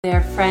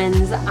There,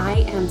 friends. I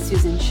am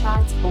Susan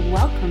Schatz.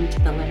 Welcome to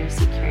the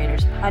Literacy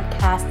Curators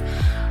Podcast.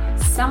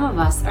 Some of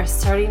us are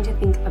starting to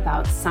think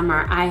about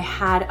summer. I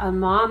had a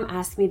mom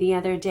ask me the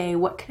other day,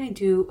 what can I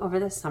do over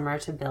the summer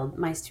to build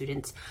my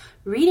students'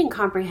 reading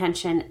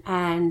comprehension?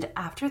 And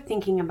after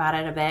thinking about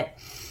it a bit,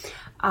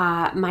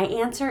 my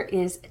answer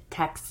is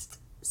text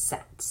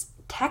sets.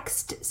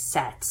 Text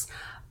sets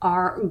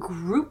are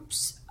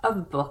groups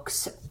of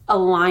books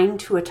aligned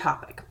to a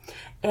topic.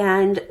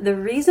 And the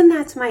reason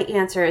that's my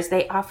answer is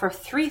they offer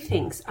three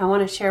things I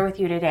want to share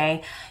with you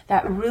today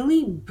that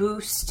really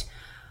boost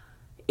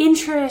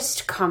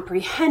interest,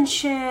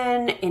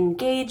 comprehension,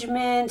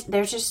 engagement.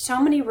 There's just so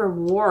many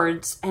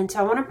rewards. And so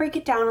I want to break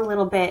it down a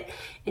little bit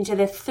into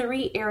the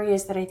three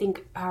areas that I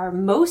think are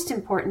most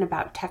important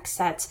about text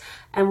sets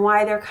and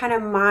why they're kind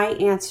of my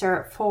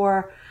answer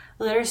for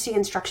literacy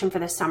instruction for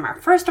the summer.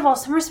 First of all,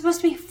 summer is supposed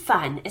to be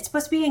fun. It's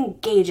supposed to be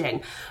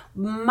engaging.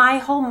 My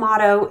whole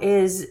motto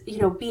is,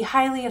 be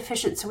highly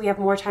efficient so we have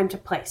more time to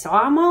play. So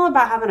I'm all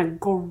about having a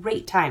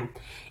great time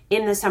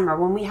in the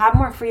summer when we have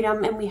more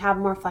freedom and we have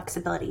more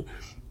flexibility.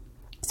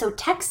 So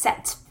text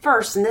sets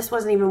first, and this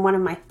wasn't even one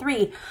of my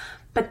three,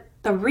 but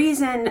the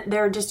reason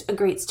they're just a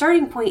great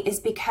starting point is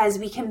because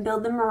we can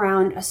build them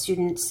around a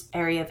student's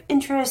area of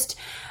interest,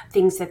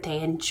 things that they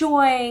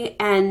enjoy,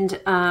 and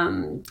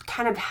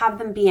kind of have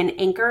them be an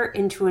anchor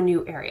into a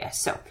new area.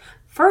 So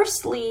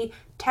firstly,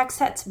 text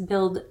sets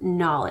build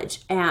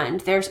knowledge, and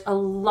there's a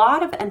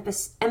lot of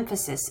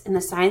emphasis in the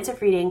science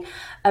of reading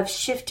of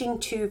shifting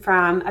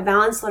from a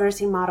balanced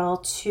literacy model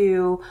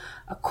to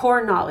a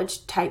core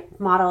knowledge type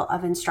model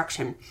of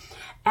instruction.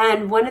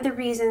 And one of the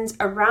reasons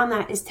around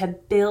that is to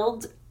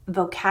build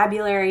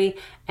vocabulary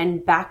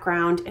and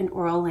background and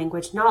oral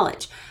language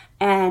knowledge.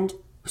 And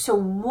so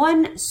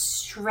one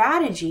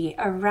strategy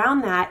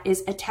around that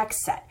is a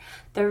text set.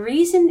 The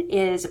reason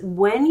is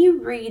when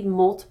you read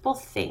multiple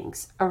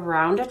things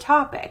around a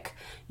topic,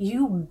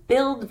 you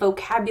build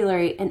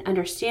vocabulary and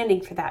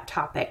understanding for that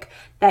topic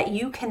that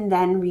you can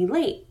then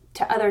relate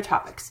to other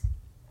topics.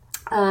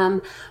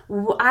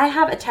 I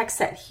have a text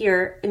set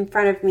here in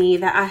front of me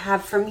that I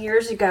have from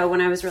years ago when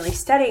I was really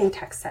studying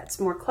text sets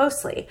more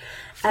closely.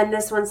 And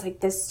this one's like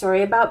this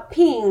story about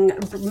Ping,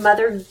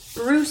 Mother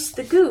Bruce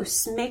the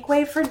Goose, Make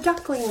Way for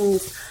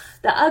Ducklings,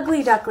 The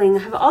Ugly Duckling. I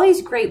have all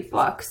these great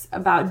books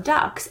about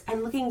ducks.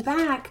 And looking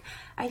back,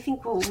 I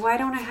think, well, why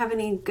don't I have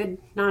any good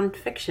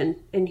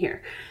nonfiction in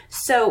here?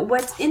 So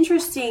what's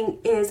interesting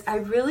is I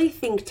really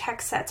think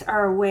text sets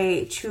are a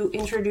way to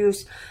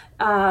introduce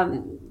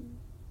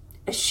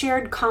a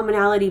shared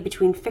commonality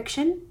between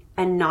fiction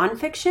and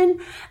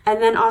nonfiction,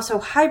 and then also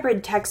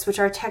hybrid texts, which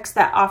are texts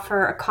that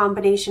offer a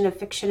combination of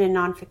fiction and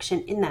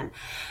nonfiction in them.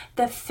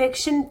 The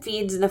fiction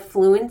feeds the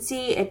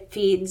fluency, it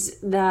feeds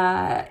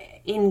the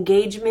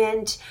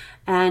engagement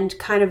and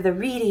kind of the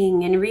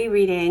reading and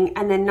rereading,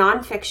 and then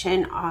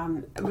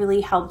nonfiction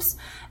really helps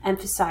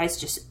emphasize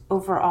just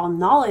overall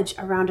knowledge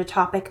around a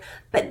topic,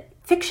 but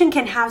fiction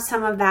can have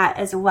some of that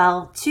as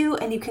well too,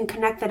 and you can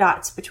connect the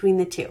dots between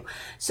the two.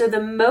 So the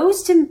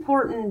most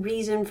important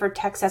reason for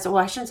text sets, well,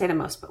 I shouldn't say the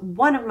most, but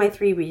one of my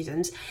three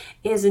reasons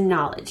is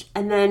knowledge.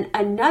 And then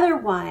another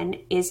one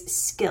is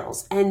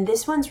skills. And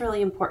this one's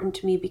really important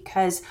to me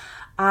because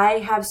I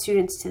have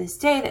students to this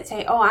day that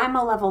say, oh, I'm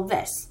a level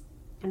this.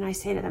 And I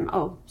say to them,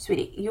 oh,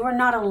 sweetie, you are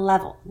not a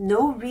level.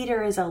 No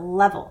reader is a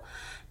level.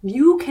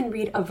 You can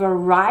read a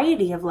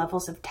variety of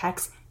levels of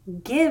text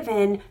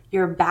given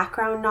your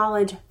background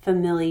knowledge,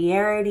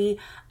 familiarity,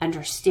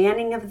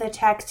 understanding of the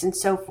text, and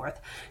so forth.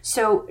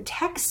 So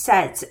text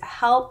sets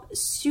help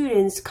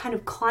students kind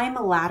of climb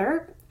a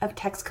ladder of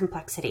text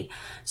complexity.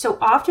 So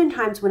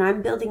oftentimes when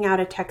I'm building out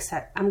a text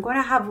set, I'm going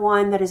to have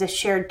one that is a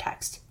shared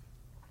text,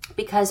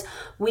 because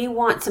we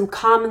want some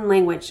common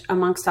language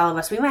amongst all of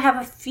us. We might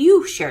have a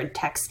few shared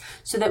texts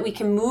so that we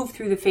can move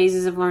through the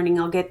phases of learning.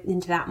 I'll get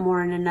into that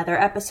more in another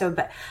episode,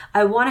 but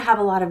I want to have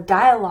a lot of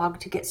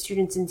dialogue to get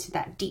students into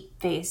that deep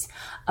phase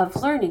of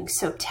learning.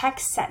 So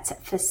text sets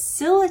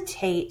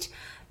facilitate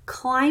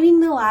climbing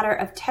the ladder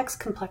of text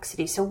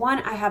complexity. So one,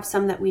 I have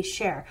some that we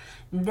share.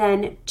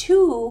 Then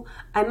two,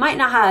 I might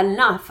not have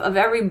enough of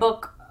every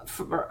book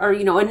or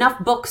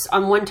enough books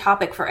on one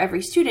topic for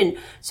every student.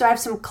 So I have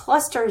some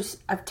clusters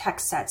of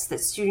text sets that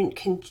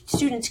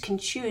students can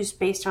choose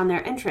based on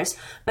their interests,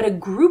 but a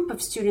group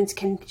of students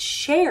can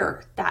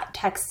share that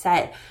text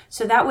set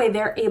so that way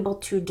they're able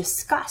to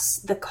discuss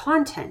the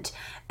content.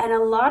 And a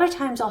lot of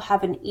times I'll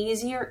have an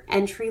easier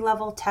entry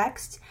level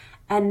text.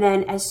 And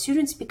then as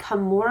students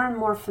become more and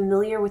more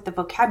familiar with the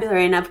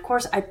vocabulary, and of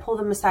course I pull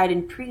them aside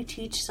and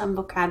pre-teach some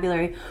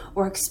vocabulary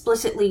or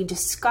explicitly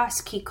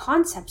discuss key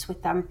concepts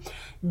with them,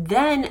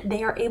 then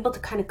they are able to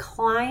kind of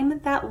climb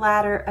that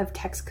ladder of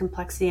text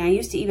complexity. I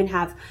used to even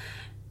have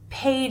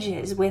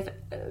pages with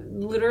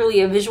literally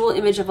a visual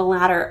image of a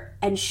ladder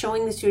and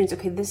showing the students,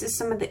 okay, these are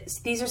some of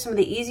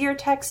the easier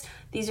texts,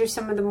 these are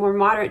some of the more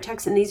moderate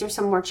texts, and these are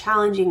some more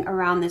challenging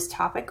around this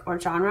topic or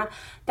genre.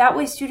 That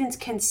way students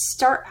can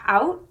start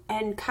out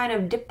and kind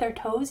of dip their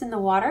toes in the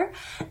water,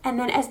 and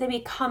then as they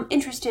become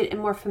interested and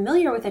more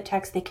familiar with the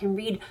text, they can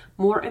read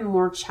more and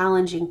more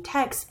challenging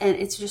texts, and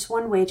it's just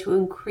one way to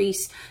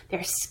increase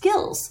their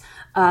skills,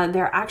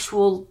 their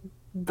actual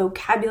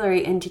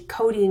vocabulary and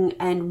decoding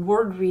and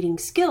word reading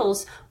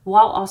skills,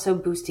 while also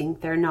boosting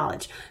their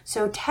knowledge.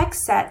 So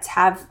text sets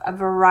have a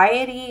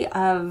variety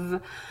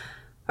of,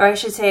 or I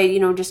should say,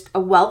 just a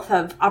wealth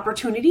of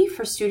opportunity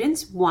for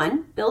students.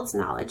 1, builds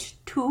knowledge.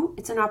 2,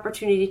 it's an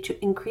opportunity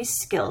to increase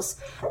skills.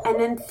 And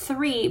then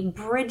 3,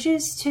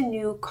 bridges to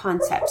new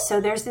concepts.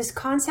 So there's this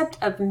concept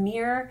of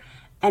mirror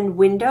and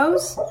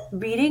windows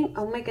reading.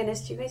 Oh my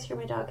goodness, do you guys hear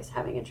my dog is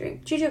having a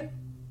dream? Juju.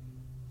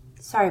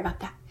 Sorry about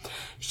that.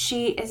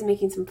 She is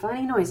making some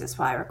funny noises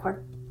while I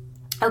record.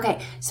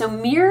 Okay, so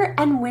mirror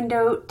and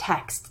window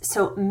text.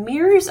 So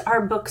mirrors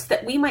are books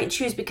that we might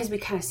choose because we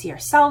kind of see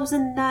ourselves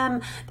in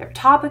them. They're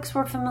topics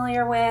we're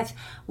familiar with.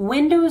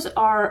 Windows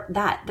are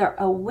that. They're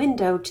a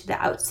window to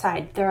the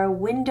outside. They're a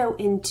window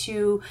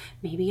into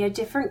maybe a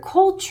different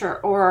culture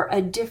or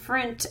a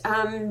different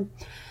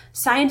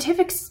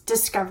scientific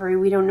discovery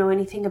we don't know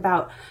anything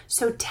about.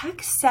 So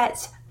text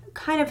sets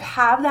kind of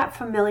have that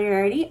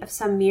familiarity of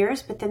some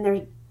mirrors, but then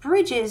there's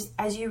bridges.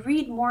 As you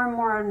read more and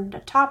more on the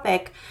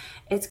topic,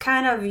 it's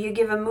kind of, you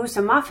give a moose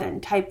a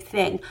muffin type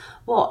thing.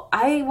 Well,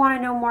 I want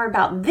to know more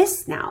about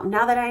this now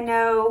that I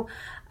know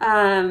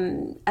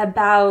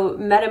about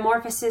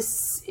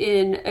metamorphosis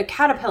in a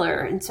caterpillar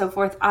and so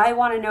forth. I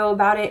want to know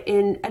about it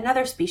in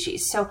another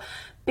species. So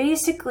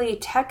basically,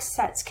 text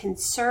sets can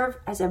serve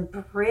as a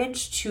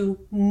bridge to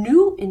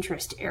new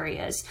interest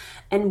areas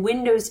and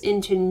windows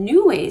into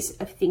new ways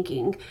of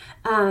thinking.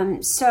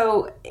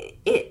 So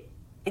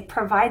it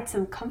provides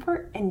some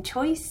comfort and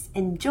choice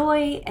and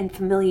joy and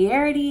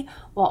familiarity,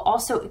 while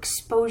also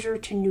exposure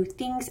to new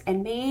things,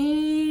 and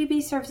maybe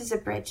serves as a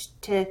bridge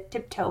to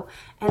tiptoe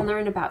and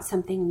learn about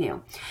something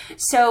new.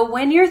 So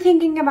when you're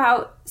thinking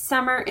about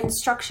summer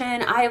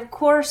instruction, I of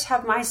course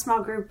have my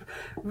small group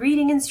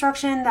reading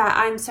instruction that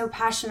I'm so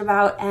passionate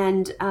about,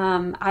 and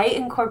I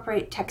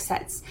incorporate text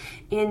sets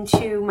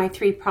into my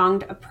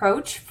 3-pronged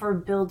approach for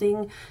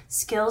building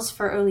skills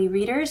for early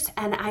readers.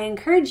 And I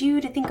encourage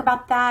you to think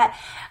about that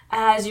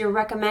as you're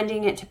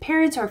recommending it to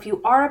parents, or if you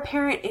are a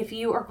parent, if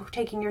you are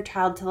taking your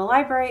child to the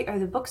library or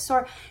the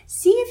bookstore,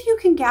 see if you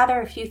can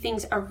gather a few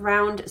things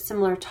around a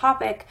similar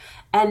topic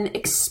and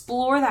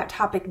explore that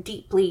topic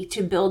deeply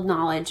to build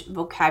knowledge,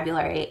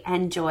 vocabulary,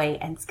 and joy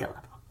and skill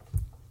level.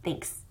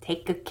 Thanks.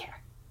 Take good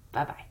care.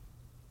 Bye-bye.